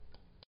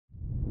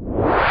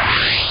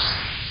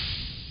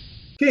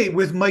Okay,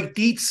 with Mike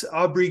Dietz,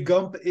 Aubrey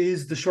Gump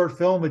is the short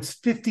film. It's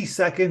 50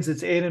 seconds.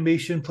 It's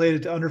animation, played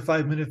at the under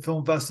 5 minute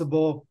film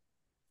festival.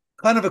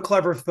 Kind of a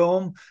clever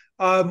film.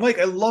 Mike,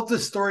 I love the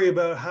story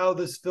about how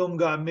this film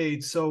got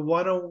made. So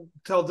why don't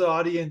tell the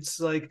audience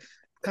like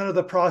kind of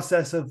the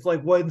process of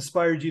like what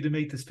inspired you to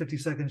make this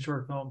 50-second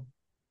short film?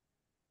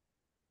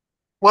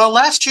 Well,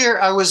 last year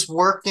I was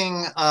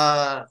working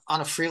on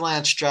a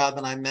freelance job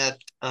and I met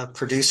a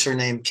producer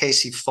named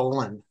Casey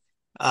Folan.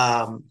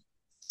 Um,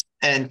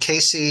 and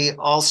Casey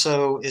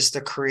also is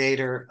the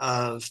creator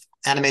of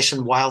Animation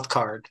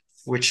Wildcard,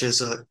 which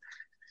is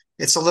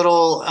it's a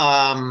little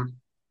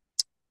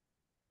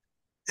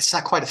it's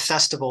not quite a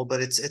festival,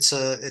 but it's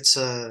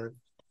a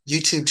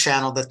YouTube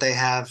channel that they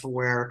have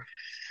where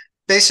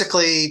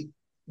basically A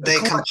they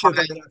collective,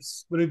 compile. I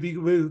guess. Would it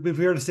be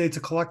fair to say it's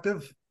a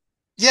collective?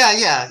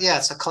 Yeah,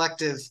 it's a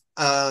collective.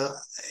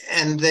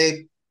 And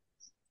they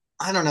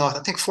I don't know, I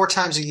think 4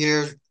 times a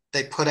year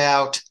they put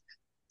out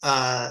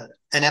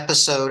an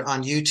episode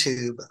on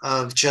YouTube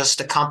of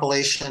just a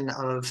compilation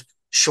of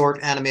short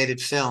animated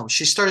films.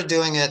 She started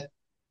doing it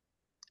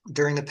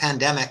during the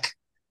pandemic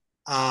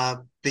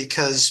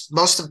because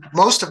most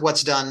of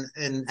what's done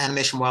in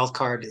Animation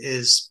Wildcard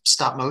is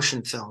stop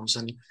motion films,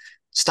 and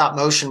stop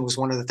motion was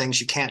one of the things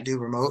you can't do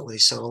remotely.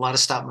 So a lot of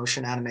stop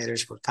motion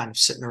animators were kind of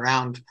sitting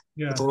around with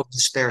Yeah. a little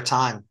spare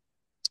time.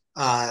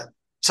 Uh,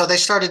 so they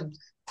started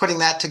putting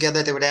that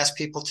together. They would ask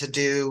people to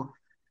do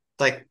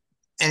like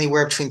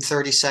anywhere between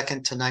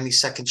 30-second to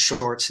 90-second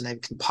shorts, and they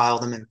compile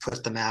them and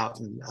put them out.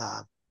 And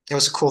it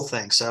was a cool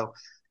thing. So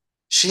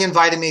she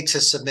invited me to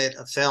submit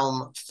a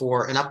film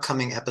for an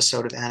upcoming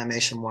episode of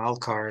Animation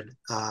Wildcard.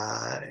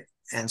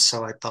 And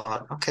so I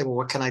thought, okay, well,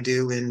 what can I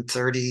do in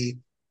 30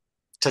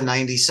 to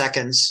 90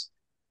 seconds?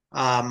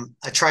 I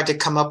tried to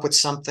come up with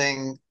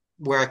something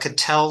where I could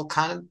tell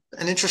kind of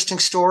an interesting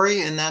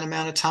story in that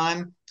amount of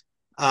time,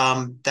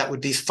 that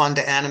would be fun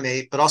to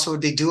animate, but also would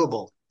be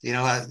doable,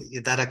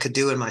 that I could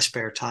do in my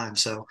spare time.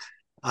 So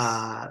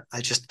I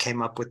just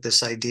came up with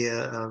this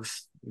idea of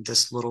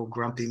this little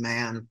grumpy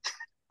man,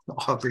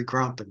 Aubrey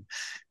Grump,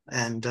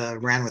 and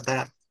ran with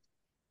that.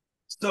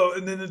 So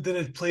and then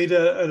it played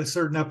at a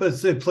certain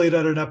episode. It played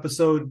at an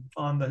episode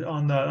on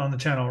the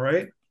channel,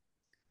 right?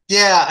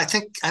 Yeah, I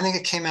think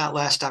it came out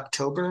last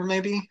October,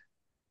 maybe.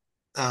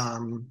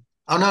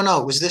 Oh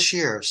no, it was this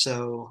year.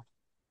 So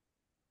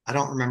I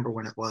don't remember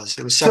when it was.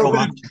 It was So, several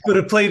months but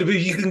ago. it played. But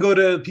you can go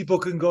to people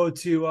can go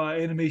to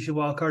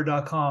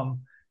animationwildcard.com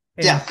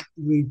and Yeah,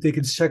 they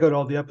can check out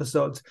all the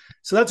episodes.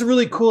 So that's a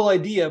really cool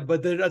idea.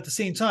 But then at the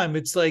same time,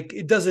 it's like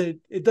it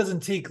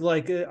doesn't take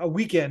like a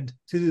weekend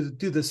to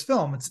do this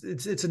film.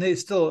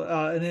 It's still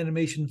an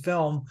animation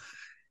film,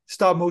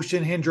 stop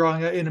motion, hand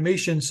drawing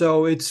animation.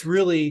 So it's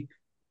really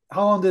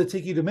how long did it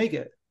take you to make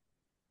it?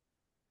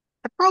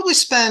 I probably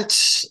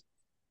spent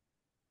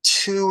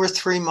 2 or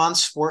 3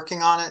 months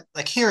working on it,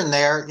 like here and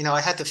there.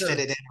 I had to fit Sure.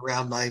 it in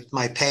around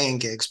my paying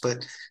gigs,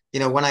 but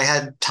when I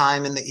had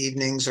time in the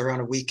evenings or on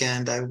a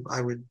weekend,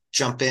 I would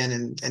jump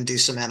in and do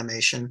some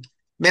animation. I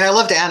mean, I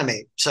love to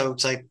animate, so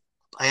it's like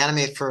I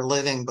animate for a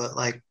living, but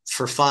like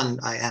for fun,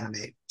 I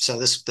animate. So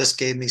this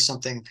gave me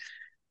something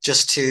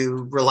just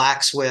to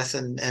relax with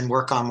and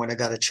work on when I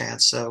got a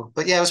chance. So,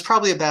 but yeah, it was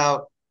probably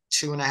about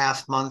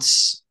 2.5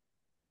 months,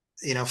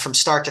 from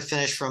start to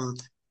finish, from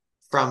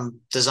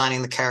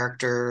designing the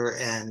character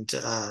and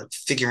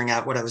figuring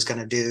out what I was going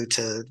to do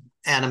to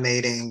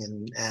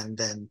animating and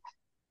then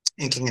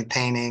inking and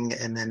painting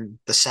and then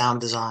the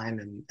sound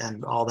design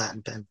and all that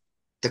and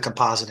the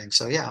compositing.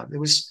 So yeah, it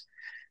was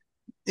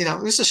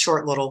a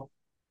short little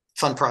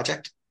fun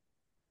project.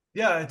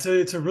 Yeah,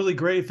 it's a really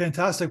great,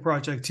 fantastic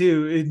project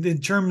too. In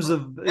terms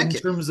of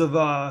Thank you.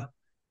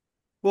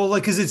 well,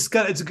 like because it's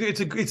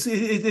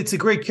a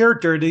great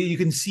character. You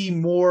can see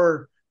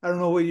more. I don't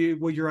know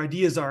what your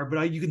ideas are,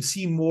 but you can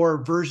see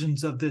more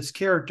versions of this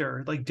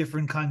character, like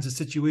different kinds of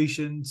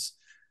situations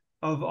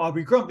of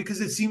Aubrey Grump, because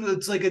it seems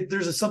it's like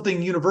there's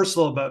something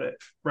universal about it,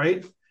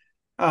 right?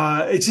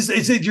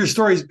 It's your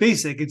story is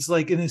basic. It's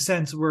like in a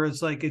sense where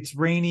it's like it's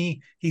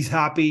rainy, he's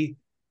happy,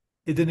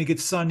 and then it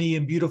gets sunny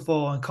and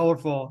beautiful and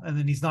colorful, and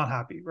then he's not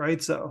happy,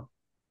 right? So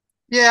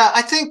Yeah,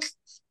 I think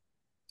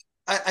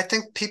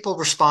people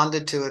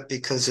responded to it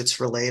because it's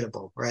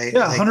relatable, right?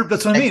 yeah, Like, 100.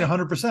 That's what I like mean,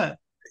 100%.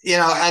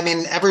 I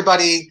mean,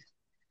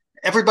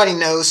 everybody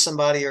knows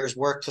somebody or has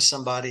worked with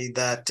somebody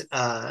that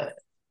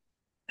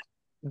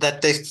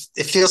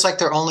it feels like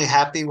they're only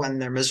happy when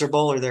they're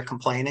miserable or they're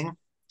complaining.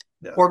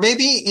 Yeah. Or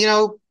maybe,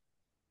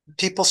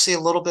 people see a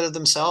little bit of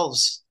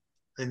themselves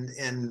in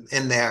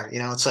there.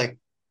 It's like,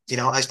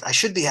 I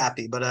should be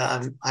happy, but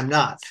I'm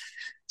not.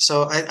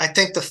 So I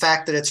think the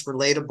fact that it's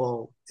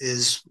relatable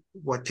is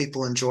what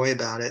people enjoy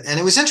about it. And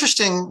it was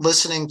interesting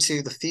listening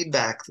to the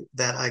feedback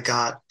that I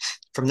got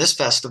from this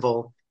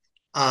festival,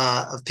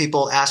 of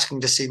people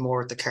asking to see more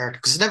with the character,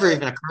 because it never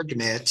even occurred to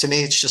me. To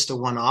me, it's just a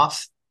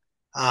one-off.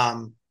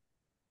 Um,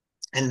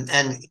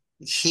 and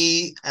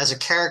he, as a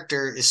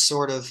character, is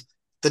sort of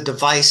the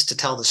device to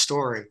tell the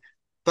story.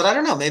 but I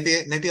don't know,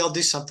 maybe I'll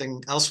do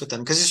something else with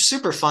them because it's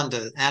super fun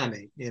to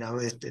animate.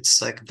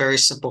 It's like a very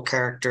simple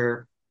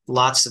character,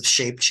 lots of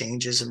shape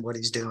changes in what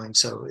he's doing.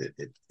 So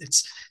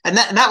it's and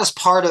that was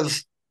part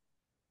of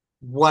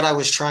what I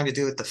was trying to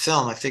do with the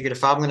film. I figured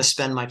if I'm going to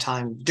spend my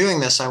time doing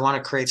this, I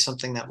want to create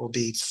something that will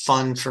be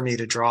fun for me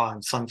to draw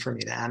and fun for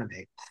me to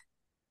animate.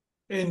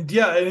 And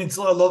yeah, and it's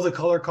I love the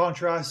color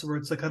contrast where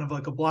it's like kind of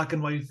like a black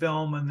and white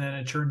film, and then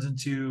it turns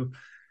into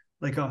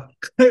like a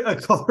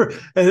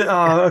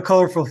a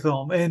colorful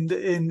film, and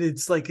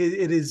it's like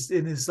it is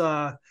in his.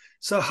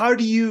 So how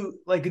do you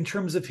like in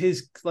terms of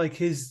his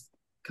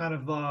kind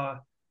of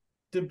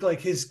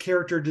like his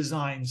character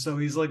design? So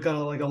he's like got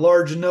like a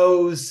large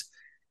nose.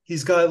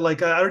 He's got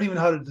like I don't even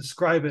know how to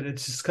describe it.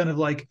 It's just kind of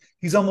like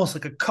he's almost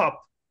like a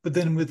cup, but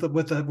then with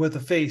a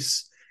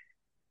face.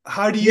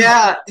 How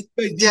Yeah,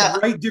 do you yeah.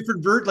 write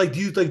different like do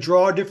you like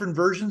draw different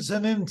versions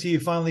of him until you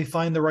finally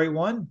find the right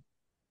one?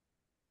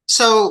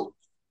 So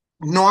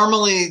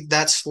normally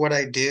that's what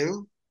I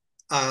do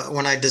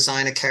when I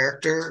design a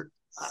character.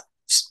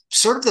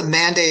 Sort of the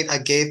mandate I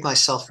gave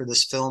myself for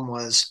this film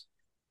was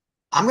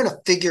I'm going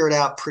to figure it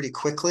out pretty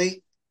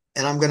quickly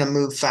and I'm going to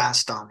move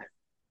fast on it.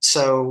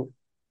 So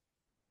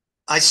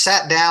I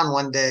sat down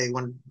one day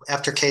when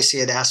after Casey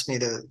had asked me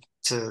to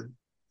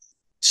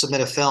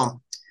submit a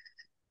film,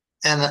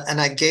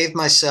 and I gave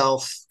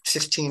myself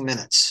 15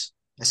 minutes.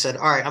 I said,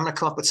 "All right, I'm going to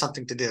come up with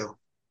something to do."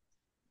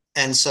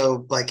 And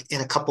so, like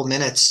in a couple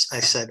minutes, I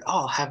said,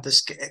 "Oh, I'll have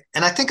this."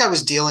 And I think I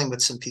was dealing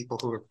with some people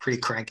who were pretty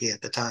cranky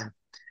at the time,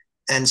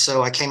 and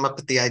so I came up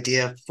with the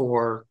idea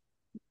for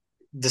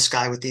this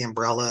guy with the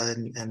umbrella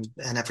and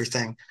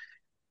everything.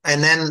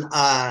 And then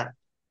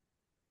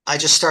I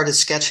just started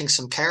sketching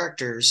some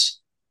characters,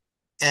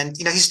 and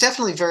he's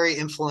definitely very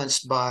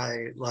influenced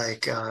by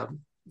like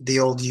the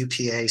old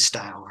UPA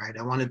style, right?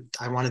 I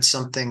wanted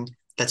something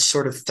that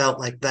sort of felt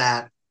like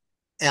that,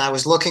 and I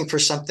was looking for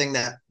something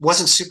that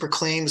wasn't super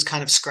clean, was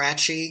kind of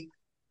scratchy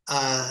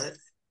uh,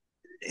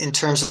 in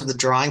terms of the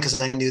drawing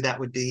because I knew that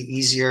would be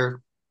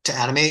easier to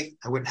animate.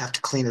 I wouldn't have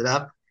to clean it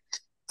up.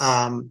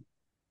 Um,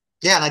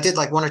 yeah, and I did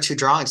like one or two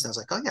drawings, and I was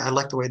like, oh yeah, I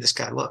like the way this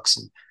guy looks.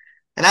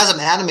 And as I'm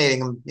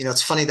animating him,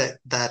 it's funny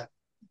that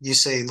you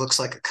say he looks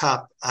like a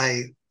cup.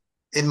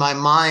 In my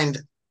mind,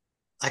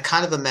 I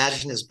kind of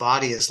imagine his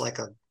body as like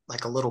a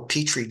little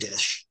petri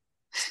dish,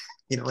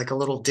 like a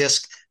little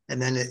disc,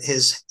 and then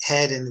his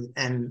head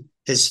and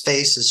his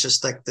face is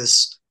just like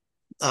this,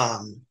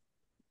 um,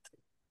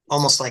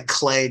 almost like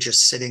clay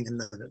just sitting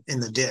in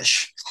the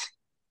dish.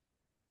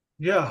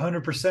 Yeah,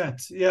 100%.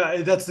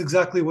 Yeah, that's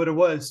exactly what it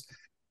was.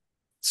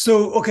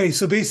 So okay,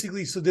 so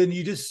basically, so then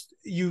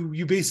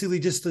you basically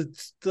just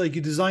like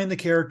you design the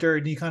character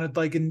and you kind of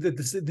like in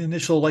the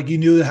initial like you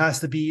knew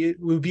it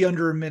would be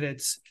under a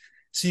minute,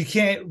 so you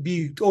can't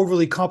be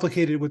overly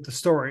complicated with the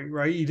story,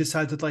 right? You just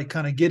had to like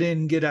kind of get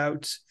in, get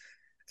out,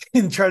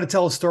 and try to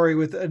tell a story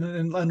with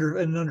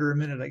under a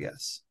minute, I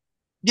guess.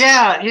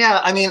 Yeah, yeah.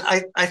 I mean,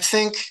 I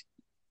think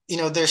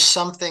there's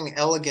something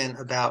elegant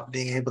about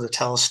being able to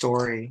tell a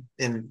story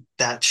in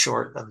that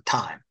short of a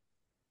time.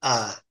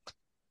 Uh,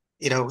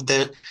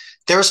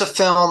 there was a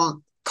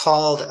film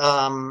called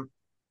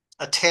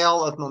A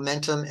Tale of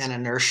Momentum and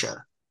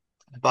Inertia.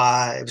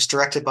 It was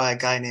directed by a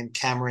guy named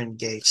Cameron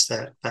Gates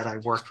that I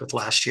worked with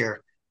last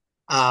year.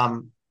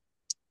 Um,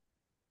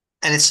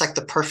 and it's like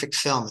the perfect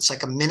film. It's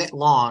like a minute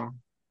long.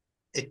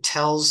 It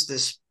tells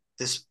this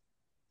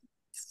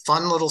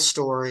fun little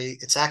story.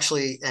 It's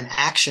actually an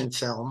action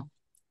film,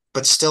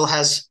 but still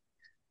has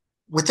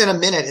within a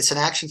minute. It's an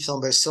action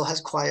film, but it still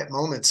has quiet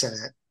moments in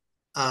it.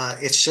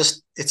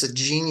 It's a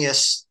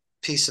genius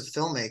piece of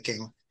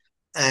filmmaking,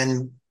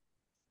 and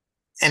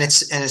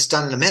it's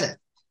done in a minute.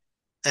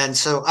 And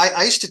so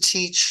I used to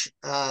teach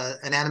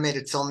an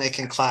animated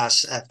filmmaking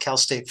class at Cal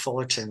State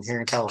Fullerton here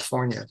in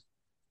California,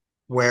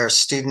 where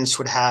students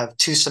would have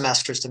 2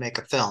 semesters to make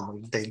a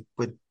film. They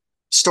would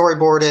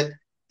storyboard it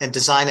and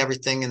design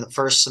everything in the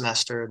first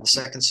semester. And the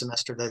second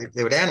semester,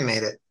 they would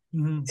animate it.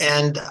 Mm-hmm.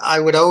 And I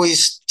would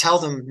always tell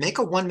them, make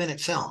a 1 minute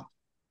film.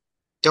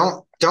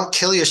 Don't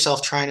kill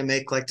yourself trying to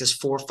make like this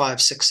 4,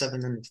 5, 6,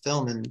 7 minute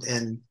film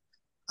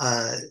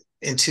uh,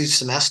 in 2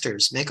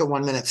 semesters. Make a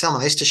 1 minute film.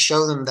 And I used to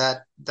show them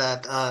that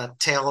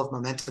tale of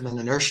momentum and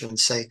inertia and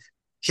say,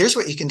 here's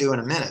what you can do in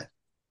a minute.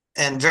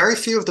 And very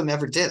few of them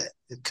ever did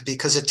it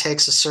because it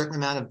takes a certain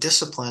amount of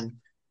discipline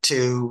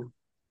to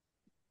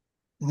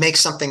make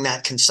something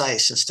that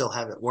concise and still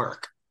have it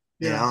work.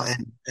 Yeah.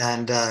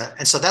 And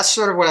so that's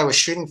sort of what I was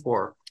shooting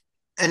for.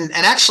 And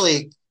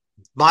actually,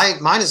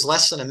 mine is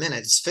less than a minute.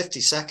 It's 50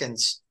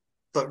 seconds,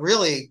 but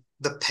really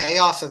the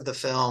payoff of the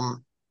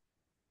film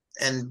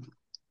and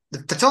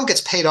the film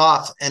gets paid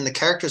off and the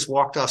characters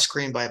walked off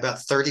screen by about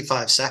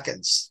 35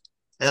 seconds.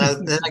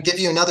 And then I give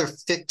you another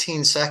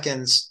 15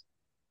 seconds,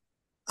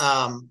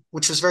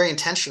 which was very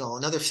intentional.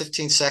 Another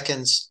 15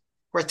 seconds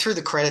where I threw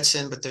the credits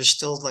in, but there's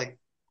still like,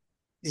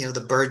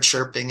 the bird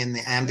chirping in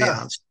the Yeah.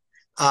 ambience.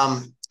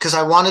 Because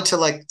I wanted to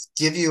like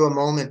give you a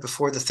moment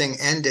before the thing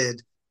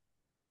ended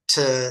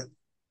to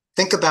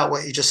think about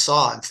what you just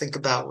saw and think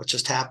about what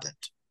just happened.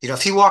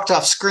 if he walked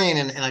off screen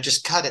and I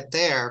just cut it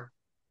there,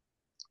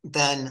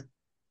 then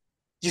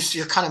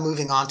you're kind of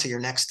moving on to your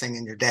next thing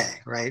in your day,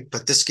 right?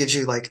 But this gives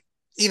you like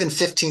even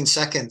 15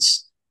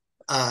 seconds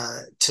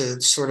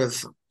to sort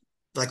of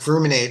like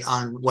ruminate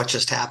on what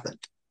just happened.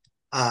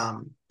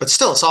 But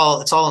still, it's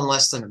all in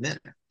less than a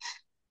minute.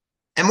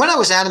 And when I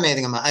was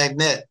animating him, I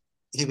admit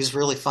he was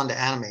really fun to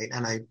animate,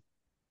 and I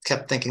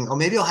kept thinking, oh,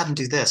 maybe I'll have him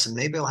do this, and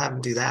maybe I'll have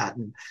him do that,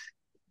 and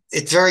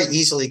it very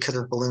easily could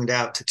have ballooned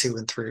out to 2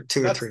 or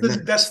 3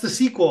 minutes. That's the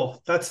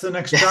sequel. That's the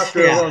next Yeah,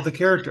 chapter yeah. of the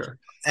character.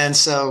 And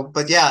so,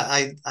 but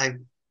yeah,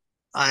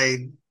 I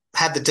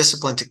had the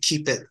discipline to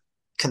keep it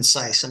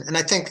concise, and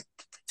I think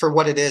for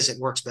what it is, it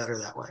works better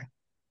that way.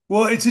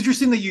 Well, it's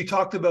interesting that you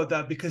talked about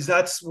that because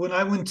that's when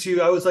I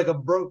was like a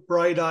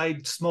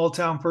bright-eyed small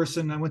town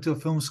person. I went to a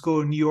film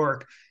school in New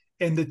York,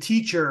 and the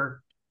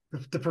teacher,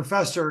 the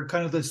professor,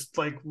 kind of this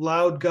like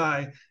loud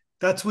guy,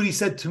 that's what he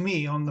said to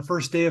me on the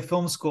first day of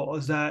film school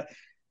is that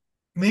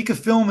make a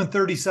film in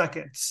 30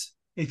 seconds.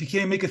 If you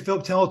can't make a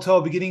film, tell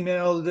a beginning,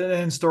 middle,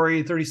 end story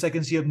in 30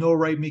 seconds, you have no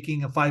right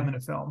making a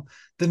 5-minute film.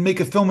 Then make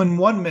a film in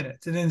 1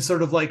 minute. And then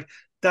sort of like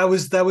that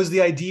was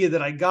the idea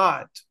that I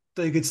got.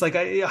 Like it's like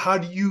how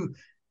do you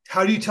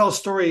tell a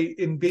story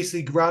and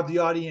basically grab the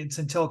audience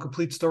and tell a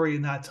complete story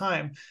in that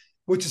time?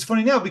 Which is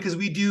funny now because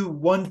we do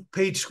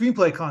 1-page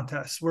screenplay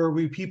contests where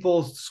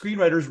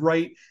screenwriters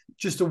write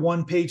just a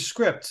 1-page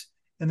script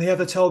and they have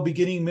to tell a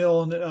beginning,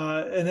 middle,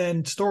 and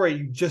end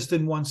story just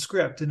in one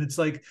script. And it's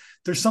like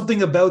there's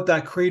something about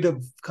that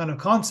creative kind of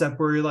concept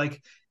where you're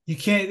like you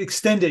can't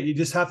extend it; you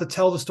just have to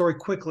tell the story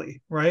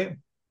quickly, right?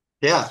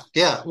 Yeah,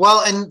 yeah.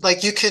 Well, and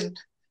like you can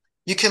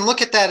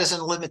look at that as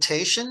a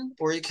limitation,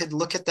 or you could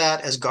look at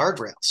that as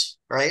guardrails,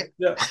 right?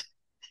 Yeah.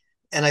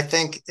 And I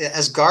think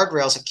as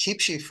guardrails, it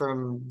keeps you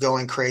from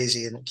going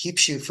crazy and it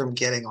keeps you from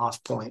getting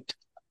off point.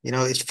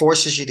 It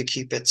forces you to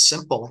keep it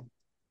simple.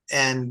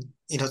 And,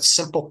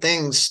 simple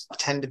things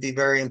tend to be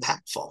very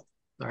impactful,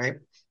 right?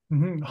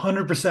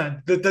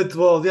 100%. That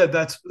well, yeah.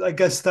 That's I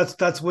guess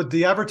that's what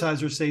the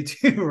advertisers say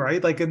too,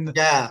 right? Like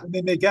Yeah. when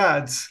they make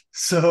ads.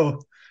 So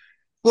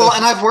Well, that's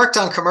and I've worked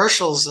on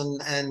commercials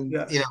and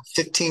yeah,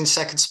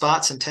 15-second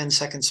spots and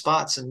 10-second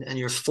spots, and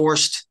you're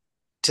forced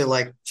to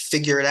like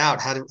figure it out.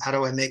 How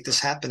do I make this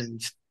happen in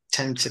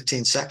 10,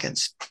 15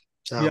 seconds?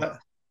 So yeah.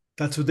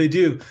 That's what they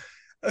do.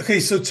 Okay,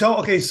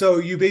 so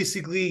you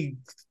basically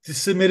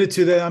submitted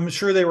to them. I'm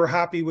sure they were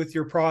happy with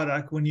your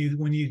product when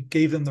you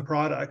gave them the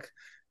product,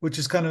 which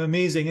is kind of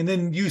amazing. And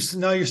then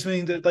now you're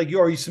submitting that like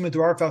you submit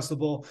to our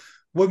festival.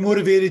 What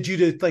motivated you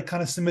to like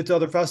kind of submit to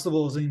other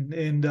festivals and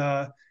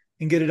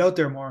get it out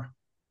there more?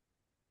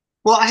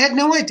 well, I had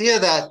no idea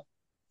that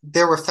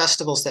there were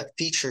festivals that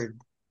featured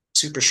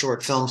super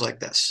short films like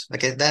this.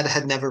 Like that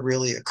had never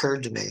really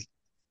occurred to me.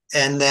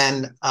 And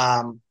then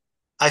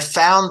I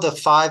found the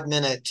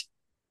 5-minute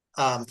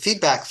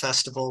feedback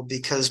festival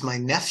because my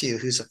nephew,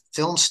 who's a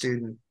film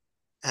student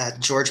at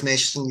George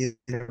Mason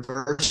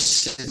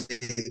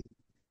University,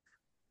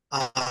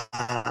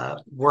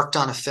 worked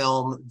on a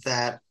film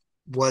that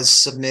was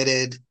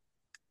submitted,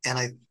 and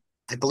I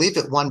believe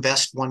it won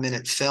Best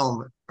 1-Minute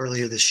Film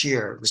earlier this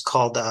year. It was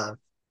called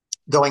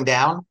Going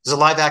Down. It was a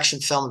live action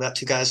film about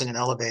two guys in an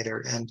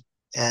elevator, and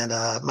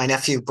my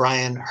nephew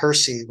Brian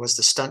Hersey was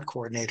the stunt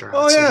coordinator on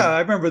Oh it. So yeah, he, I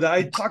remember that.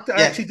 I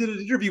yeah, actually did an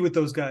interview with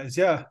those guys.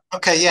 Yeah.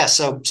 okay, yeah.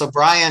 So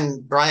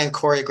Brian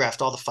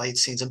choreographed all the fight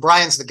scenes, and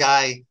Brian's the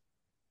guy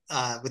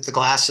with the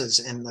glasses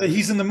in the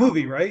He's in the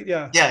movie, right?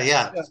 Yeah. yeah,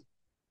 yeah. Yeah.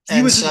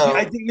 And I so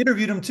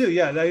interviewed him too.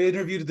 Yeah. I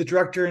interviewed the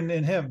director and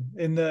him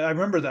I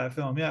remember that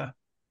film. Yeah.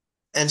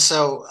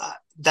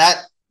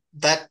 that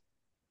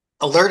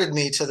alerted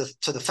me to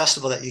the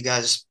festival that you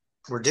guys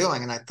were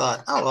doing, and I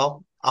thought, oh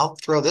well, I'll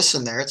throw this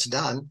in there. It's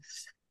done.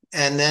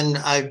 And then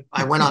I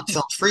went on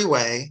Film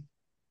Freeway,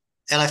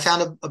 and I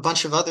found a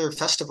bunch of other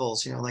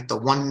festivals, like the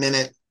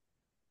 1-minute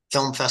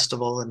film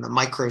festival and the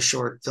micro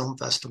short film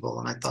festival.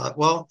 And I thought,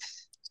 well,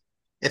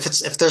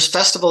 if there's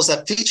festivals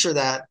that feature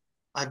that,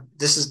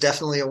 this is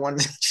definitely a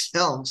 1-minute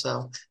film.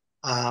 So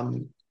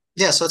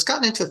yeah, so it's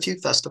gotten into a few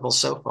festivals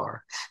so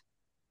far.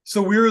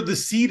 So we were the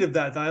seed of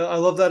that. I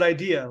love that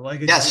idea.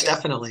 Like it's Yes,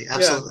 definitely, yeah.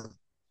 absolutely.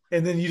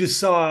 And then you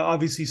just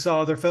obviously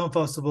saw other film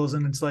festivals,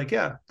 and it's like,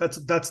 yeah,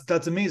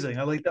 that's amazing.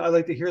 I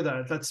like to hear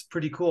that. That's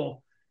pretty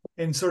cool.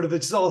 And sort of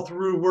it's all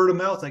through word of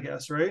mouth, I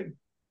guess, right?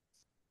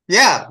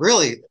 Yeah,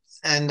 really.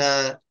 And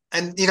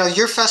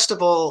your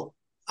festival,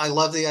 I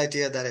love the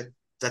idea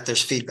that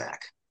there's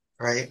feedback,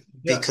 right?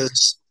 Yeah.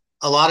 Because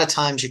a lot of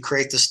times you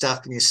create the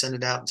stuff and you send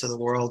it out into the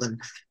world,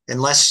 and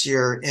unless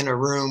you're in a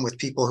room with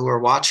people who are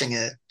watching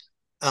it,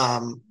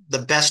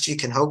 the best you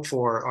can hope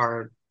for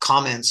are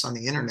comments on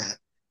the internet,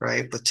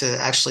 right? But to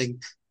actually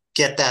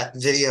get that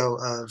video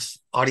of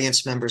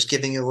audience members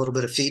giving you a little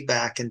bit of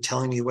feedback and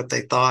telling you what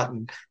they thought,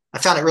 and I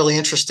found it really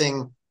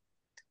interesting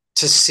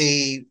to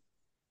see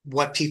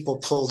what people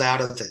pulled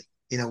out of it,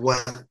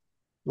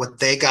 what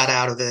they got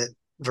out of it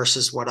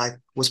versus what I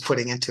was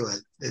putting into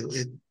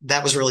it.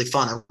 That was really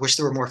fun. I wish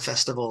there were more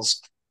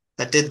festivals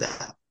that did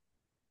that.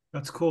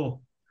 That's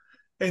cool.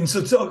 And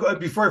so,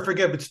 before I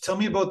forget, but tell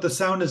me about the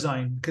sound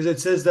design because it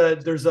says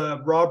that there's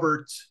a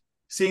Robert,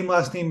 same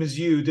last name as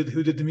you,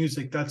 who did the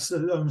music. That's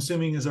I'm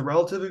assuming is a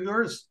relative of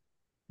yours.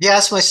 Yeah,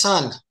 it's my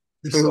son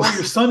who, Oh,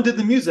 your son did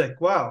the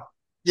music. Wow.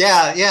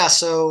 yeah, yeah.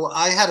 So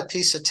I had a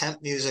piece of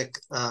temp music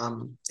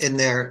in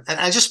there, and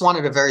I just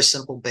wanted a very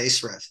simple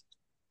bass riff.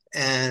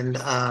 And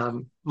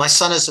my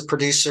son is a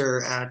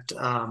producer at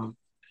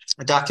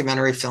a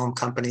documentary film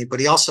company, but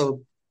he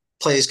also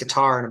plays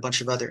guitar and a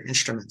bunch of other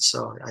instruments.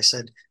 So I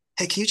said,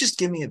 "Hey, can you just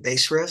give me a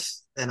bass riff?"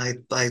 And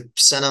I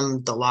sent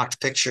him the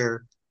locked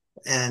picture,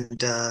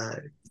 and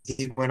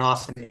he went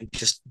off and he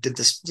just did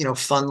this,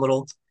 fun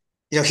little,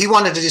 he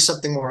wanted to do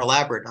something more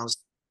elaborate. And I was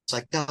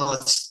like, no,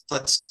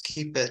 let's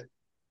keep it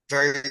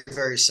very,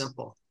 very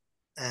simple.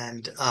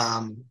 And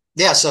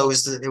yeah, so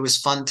it was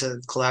fun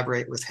to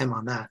collaborate with him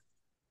on that.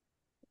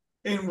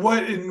 And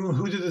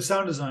who did the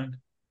sound design?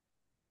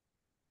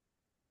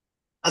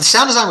 The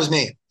sound design was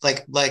me.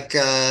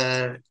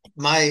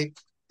 My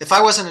if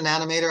I wasn't an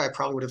animator, I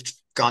probably would have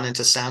gone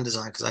into sound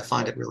design because I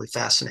find it really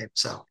fascinating.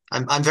 So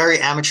I'm very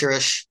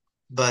amateurish,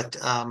 but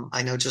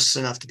I know just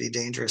enough to be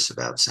dangerous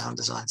about sound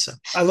design. So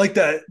I like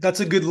that.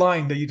 That's a good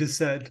line that you just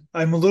said.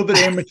 I'm a little bit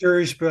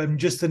amateurish, but I'm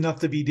just enough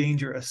to be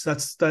dangerous. I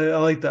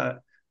like that.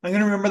 I'm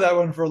gonna remember that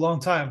one for a long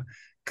time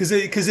because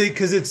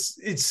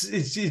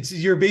it's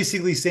you're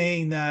basically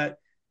saying that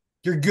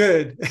you're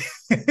good,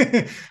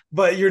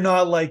 but you're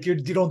not like you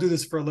don't do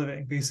this for a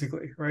living,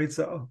 basically, right?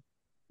 So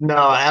no,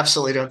 I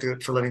absolutely don't do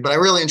it for a living, but I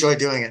really enjoy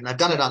doing it, and I've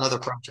done it yeah, on other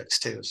projects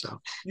too. So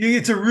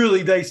it's a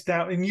really nice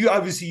sound, and you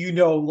obviously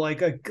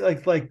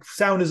like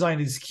sound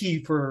design is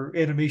key for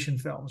animation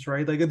films,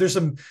 right? Like there's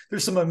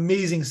some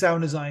amazing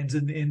sound designs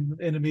in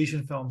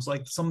animation films,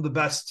 like some of the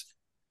best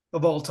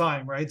of all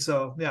time, right?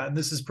 So yeah, and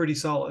this is pretty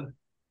solid.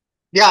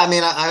 yeah, I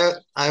mean, I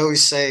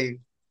always say,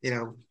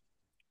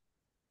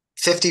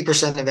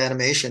 50% of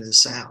animation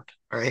is sound,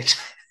 right?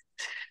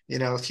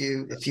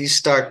 If you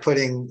start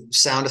putting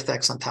sound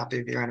effects on top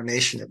of your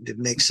animation, it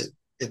makes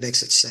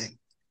it sing.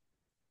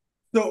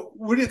 So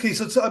okay,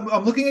 so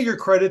I'm looking at your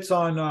credits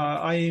on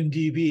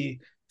IMDb.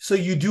 So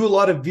you do a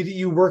lot of video.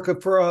 You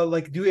work for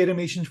like do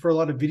animations for a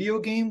lot of video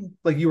game.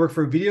 Like you work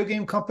for a video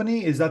game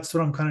company. Is that's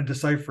what I'm kind of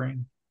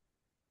deciphering?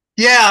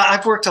 Yeah,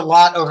 I've worked a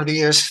lot over the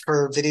years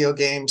for video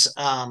games.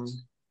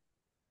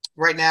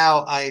 Right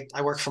now, I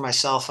work for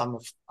myself. I'm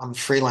a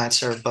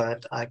freelancer,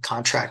 but I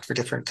contract for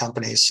different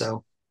companies.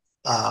 So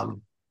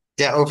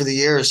yeah, over the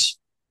years,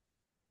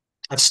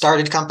 I've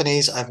started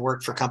companies, I've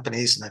worked for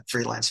companies, and I've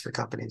freelanced for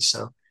companies.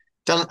 So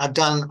I've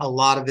done a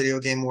lot of video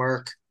game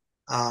work,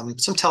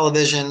 some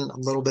television, a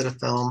little bit of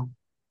film.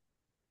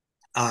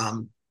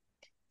 Um,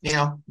 you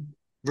know,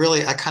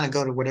 really, I kind of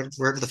go to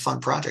wherever the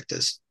fun project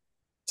is.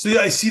 So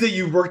yeah, I see that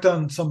you worked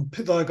on some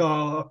like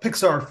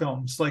Pixar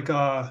films. Like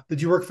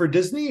did you work for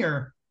Disney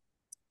or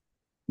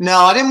No,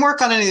 I didn't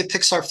work on any of the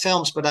Pixar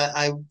films, but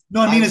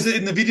no? I mean, I is it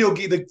in the video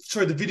game?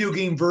 The video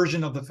game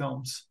version of the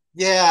films.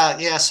 yeah,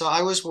 yeah. So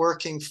I was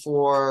working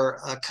for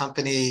a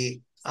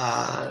company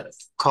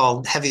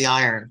called Heavy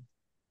Iron,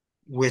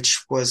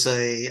 which was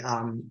a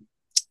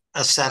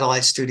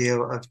satellite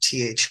studio of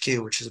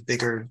THQ, which is a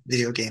bigger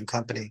video game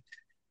company.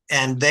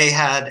 And they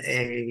had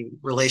a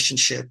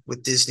relationship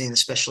with Disney and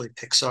especially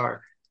Pixar.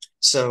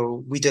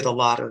 So we did a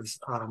lot of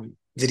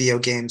video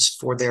games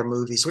for their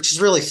movies, which is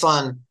really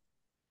fun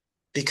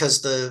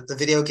because the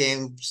video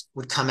games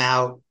would come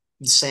out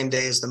the same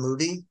day as the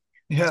movie.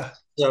 Yeah.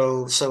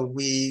 So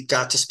we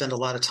got to spend a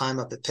lot of time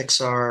up at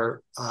Pixar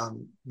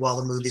while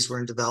the movies were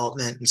in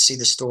development and see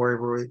the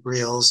story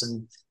reels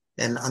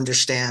and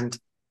understand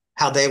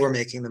how they were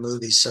making the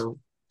movies. So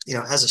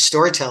as a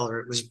storyteller,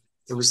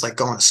 it was like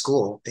going to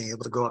school, being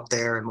able to go up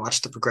there and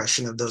watch the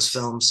progression of those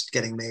films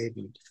getting made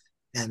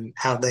and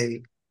how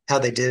they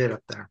did it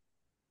up there.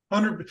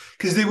 100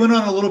 because they went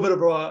on a little bit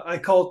of a I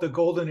call it the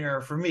golden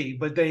era for me,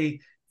 but they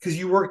because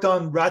you worked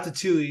on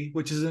Ratatouille,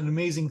 which is an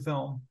amazing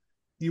film.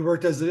 You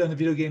worked on a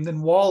video game,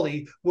 then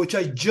Wally, which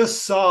I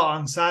just saw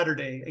on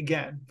Saturday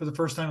again for the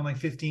first time in like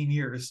 15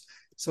 years.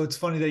 So it's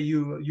funny that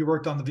you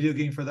worked on the video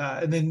game for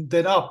that, and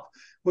then Up,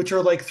 which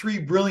are like three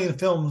brilliant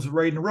films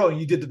right in a row, and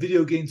you did the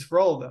video games for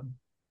all of them.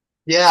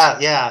 Yeah,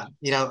 yeah.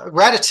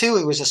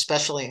 Ratatouille was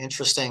especially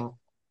interesting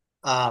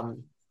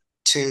um,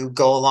 to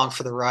go along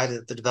for the ride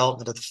of the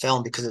development of the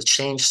film because it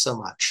changed so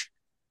much.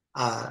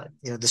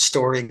 The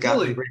story got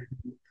Really?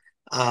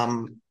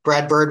 rewritten.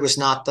 Brad Bird was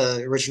not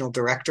the original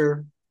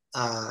director.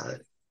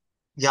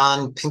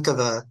 Jan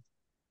Pinkava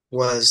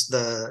was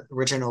the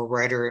original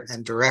writer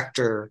and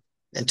director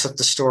and took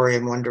the story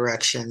in one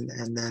direction.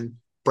 And then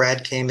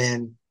Brad came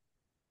in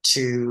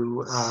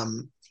to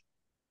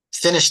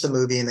finish the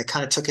movie and they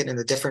kind of took it in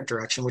a different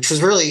direction, which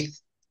was really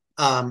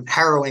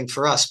harrowing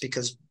for us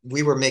because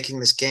we were making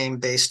this game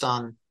based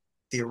on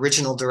the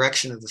original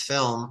direction of the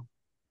film.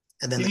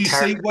 And then Can the you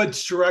say character.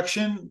 which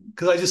direction?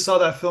 Because I just saw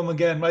that film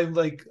again,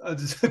 like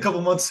just a couple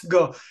months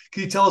ago.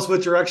 Can you tell us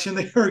what direction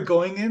they were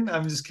going in?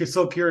 I'm just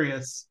so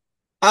curious.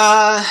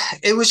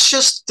 It was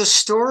just the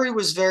story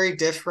was very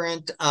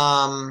different.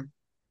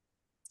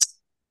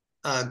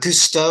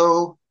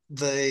 Gusteau,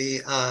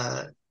 the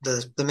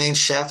main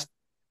chef,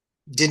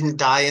 didn't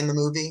die in the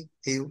movie.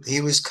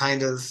 He was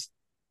kind of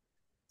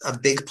a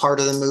big part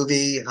of the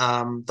movie.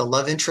 The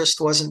love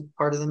interest wasn't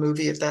part of the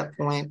movie at that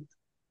point.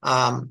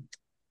 Um,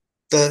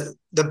 the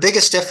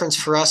biggest difference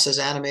for us as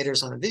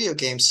animators on the video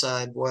game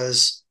side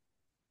was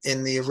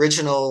in the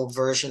original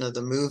version of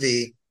the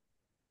movie,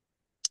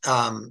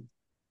 um,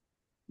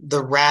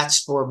 the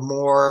rats were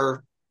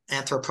more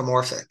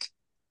anthropomorphic.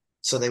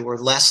 So they were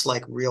less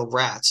like real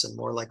rats and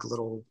more like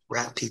little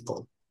rat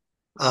people.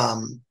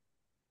 Um,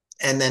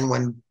 and then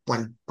when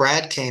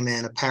Brad came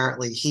in,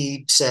 apparently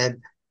he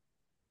said,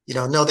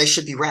 no, they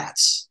should be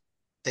rats.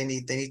 They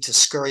need to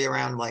scurry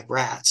around like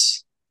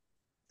rats.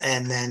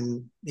 And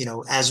then,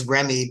 as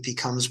Remy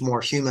becomes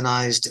more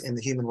humanized in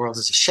the human world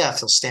as a chef,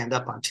 he'll stand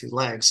up on two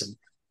legs.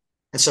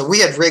 And so we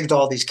had rigged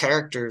all these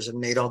characters and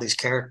made all these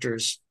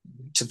characters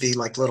to be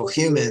like little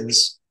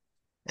humans.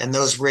 And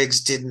those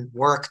rigs didn't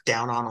work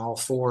down on all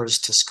fours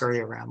to scurry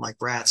around like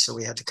rats. So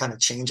we had to kind of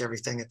change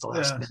everything at the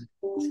last Yeah.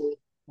 minute.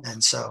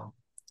 And so,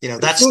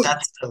 It's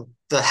that's so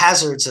the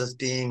hazards of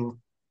being,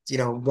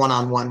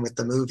 one-on-one with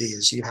the movie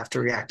is you have to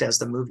react as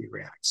the movie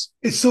reacts.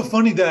 it's so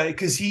funny that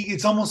because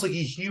it's almost like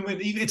a human.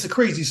 It's a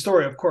crazy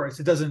story, of course.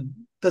 It doesn't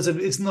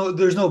it's no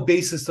there's no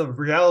basis of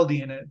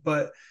reality in it,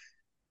 but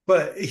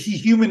he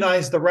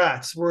humanized the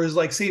rats, whereas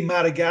like say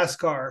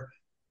Madagascar,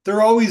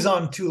 they're always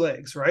on two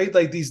legs, right?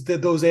 Like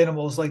those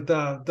animals, like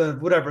the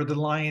whatever, the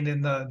lion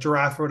and the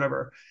giraffe or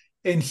whatever.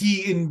 And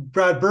he in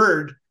Brad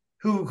Bird,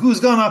 who's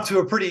gone off to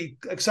a pretty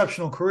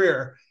exceptional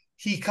career,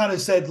 he kind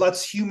of said,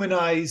 let's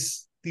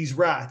humanize these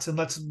rats and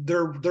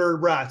they're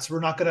rats. We're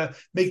not gonna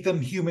make them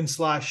human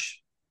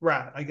slash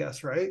rat, I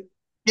guess, right?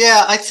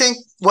 Yeah, I think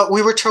what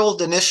we were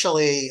told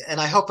initially, and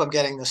I hope I'm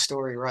getting the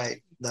story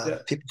right. The Yeah.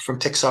 people from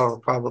Pixar will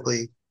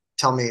probably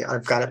tell me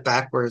I've got it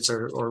backwards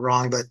or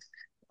wrong, but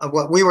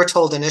what we were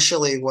told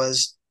initially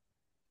was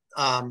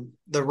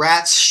the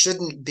rats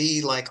shouldn't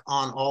be like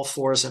on all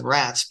fours and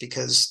rats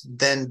because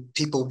then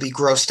people will be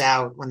grossed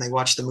out when they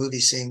watch the movie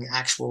seeing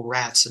actual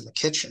rats in the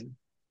kitchen.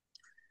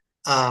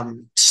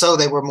 So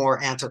they were more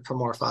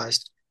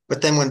anthropomorphized.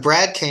 But then when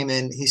Brad came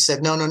in, he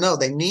said, no, no, no,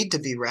 they need to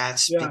be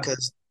rats Yeah.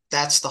 because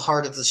that's the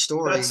heart of the That's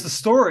story the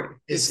story.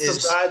 is It's the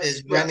is rat.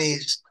 is Yeah.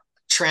 Remy's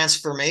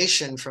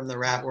transformation from the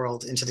rat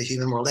world into the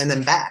human world and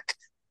then back.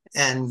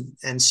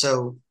 And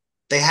so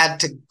they had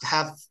to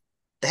have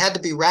they had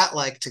to be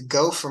rat-like to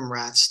go from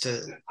rats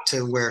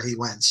to where he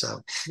went.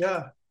 So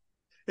Yeah.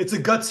 It's a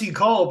gutsy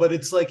call, but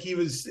it's like he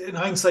was in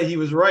hindsight, he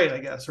was right, I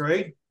guess,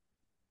 right?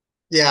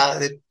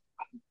 yeah,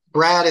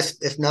 Brad,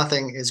 if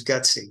nothing, is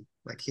gutsy.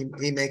 Like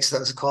he makes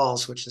those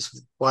calls, which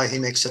is why he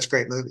makes such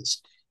great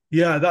movies.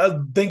 Yeah,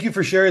 thank you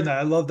for sharing that.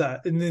 I love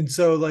that. And then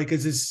so like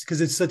it's just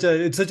because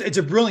it's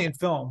a brilliant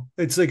film.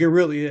 It's like it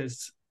really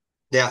is.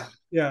 Yeah,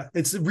 Yeah,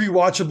 it's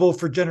rewatchable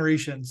for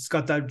generations. It's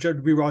got that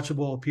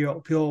rewatchable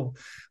appeal.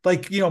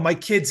 Like, my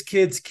kids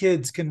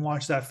can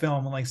watch that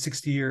film in like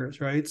 60 years,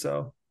 right?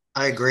 So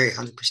I agree,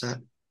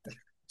 100%.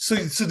 so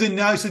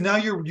now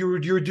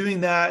you're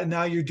doing that, and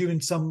now you're doing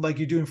some like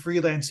you're doing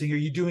freelancing.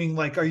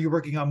 Are you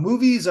working on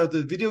movies? Are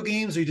the video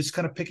games? Or are you just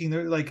kind of picking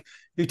the like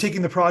you're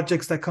taking the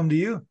projects that come to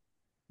you?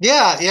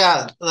 Yeah,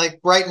 yeah. Like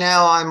right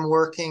now, I'm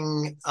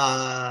working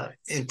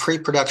in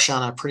pre-production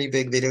on a pretty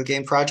big video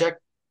game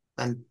project,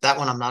 and that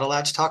one I'm not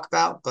allowed to talk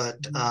about. But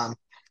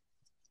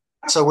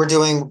so we're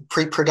doing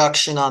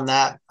pre-production on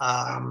that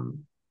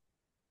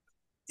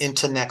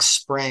into next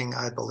spring,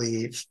 I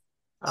believe.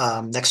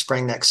 Next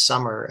spring, next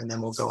summer, and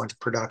then we'll go into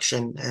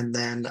production. And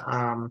then,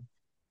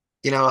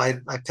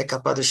 I pick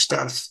up other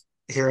stuff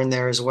here and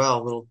there as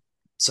well,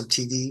 some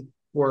TV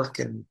work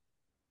and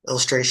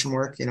illustration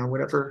work,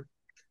 whatever.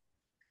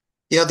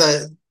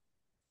 The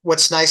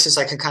what's nice is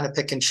I can kind of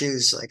pick and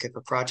choose. Like if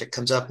a project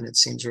comes up and it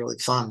seems really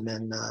fun,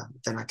 then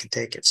I can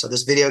take it. So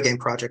this video game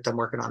project I'm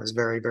working on is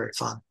very, very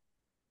fun.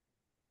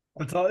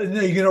 That's all. And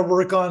are you gonna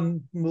work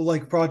on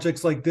like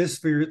projects like this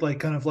for your like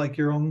kind of like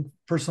your own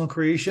personal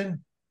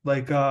creation?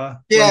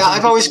 Yeah,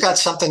 I've always got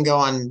something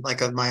going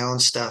like of my own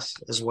stuff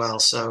as well.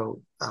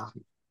 So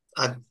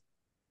I,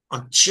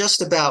 I'm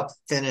just about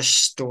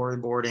finished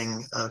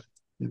storyboarding a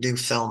new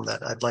film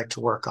that I'd like to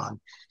work on.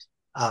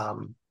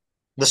 Um,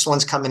 this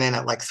one's coming in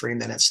at like 3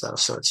 minutes though,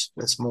 so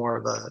it's more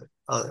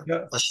of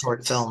yeah. a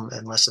short film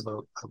and less of a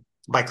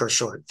micro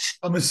short.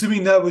 I'm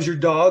assuming that was your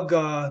dog,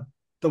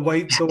 the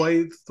white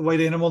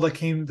animal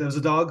that was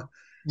a dog.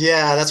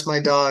 Yeah, that's my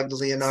dog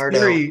Leonardo.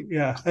 Scary.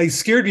 Yeah. It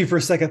scared me for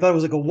a second. I thought it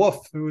was like a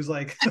wolf. It was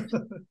like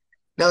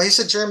No, he's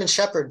a German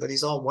Shepherd, but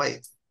he's all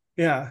white.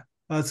 yeah,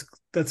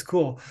 that's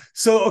cool.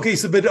 So okay,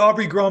 so but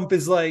Aubrey Grump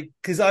is like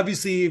because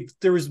obviously if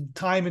there was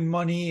time and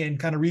money and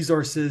kind of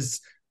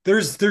resources,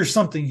 there's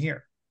something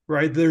here,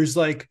 right? There's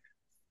like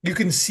you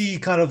can see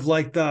kind of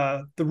like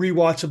the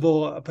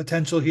rewatchable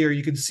potential here.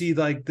 You can see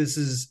like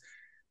there's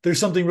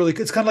something really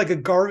it's kind of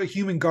like a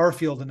human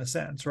Garfield in a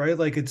sense, right?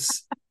 Like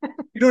it's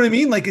you know what I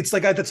mean? Like it's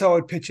like that's how I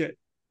would pitch it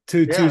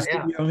to Yeah, you yeah,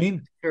 know what I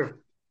mean? sure.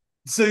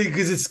 So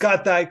because it's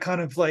got that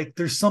kind of like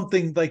there's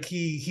something like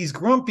he's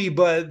grumpy,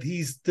 but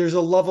there's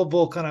a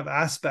lovable kind of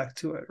aspect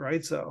to it,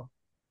 right? So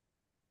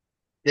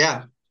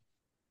Yeah.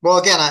 Well,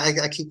 again,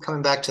 I keep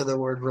coming back to the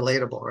word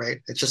relatable,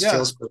 right? It just yeah,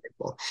 feels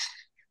relatable.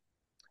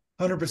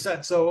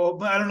 100%. So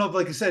I don't know if,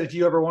 like I said, if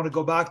you ever want to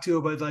go back to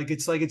it, but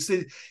it's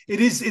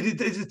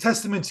a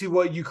testament to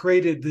what you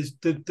created.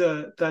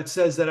 That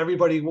says that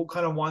everybody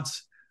kind of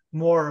wants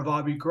more of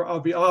Aubrey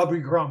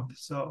Grump.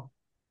 So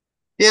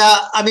Yeah,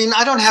 I mean,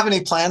 I don't have any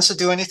plans to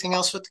do anything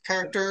else with the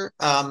character.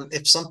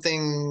 If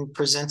something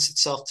presents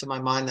itself to my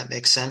mind that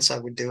makes sense, I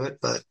would do it.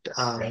 But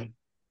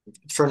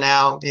for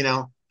now,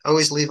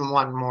 always leave them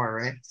wanting more,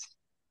 right?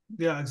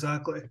 yeah,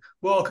 exactly.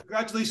 Well,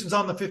 congratulations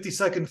on the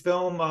 50-second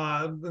film.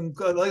 I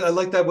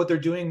like that what they're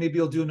doing. Maybe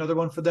you'll do another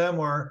one for them.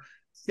 Or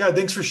yeah,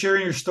 thanks for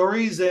sharing your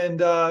stories, and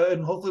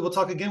hopefully we'll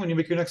talk again when you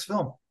make your next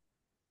film.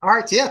 All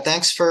right, yeah,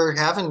 thanks for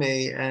having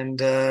me, and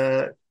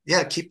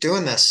yeah, keep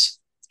doing this.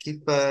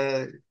 Keep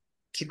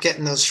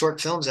getting those short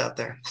films out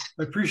there.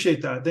 I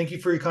appreciate that. Thank you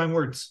for your kind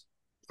words.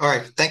 All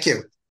right, thank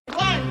you.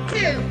 1, 2,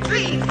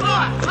 3, 4,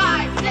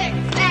 5,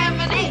 6,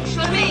 7, 8,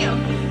 show me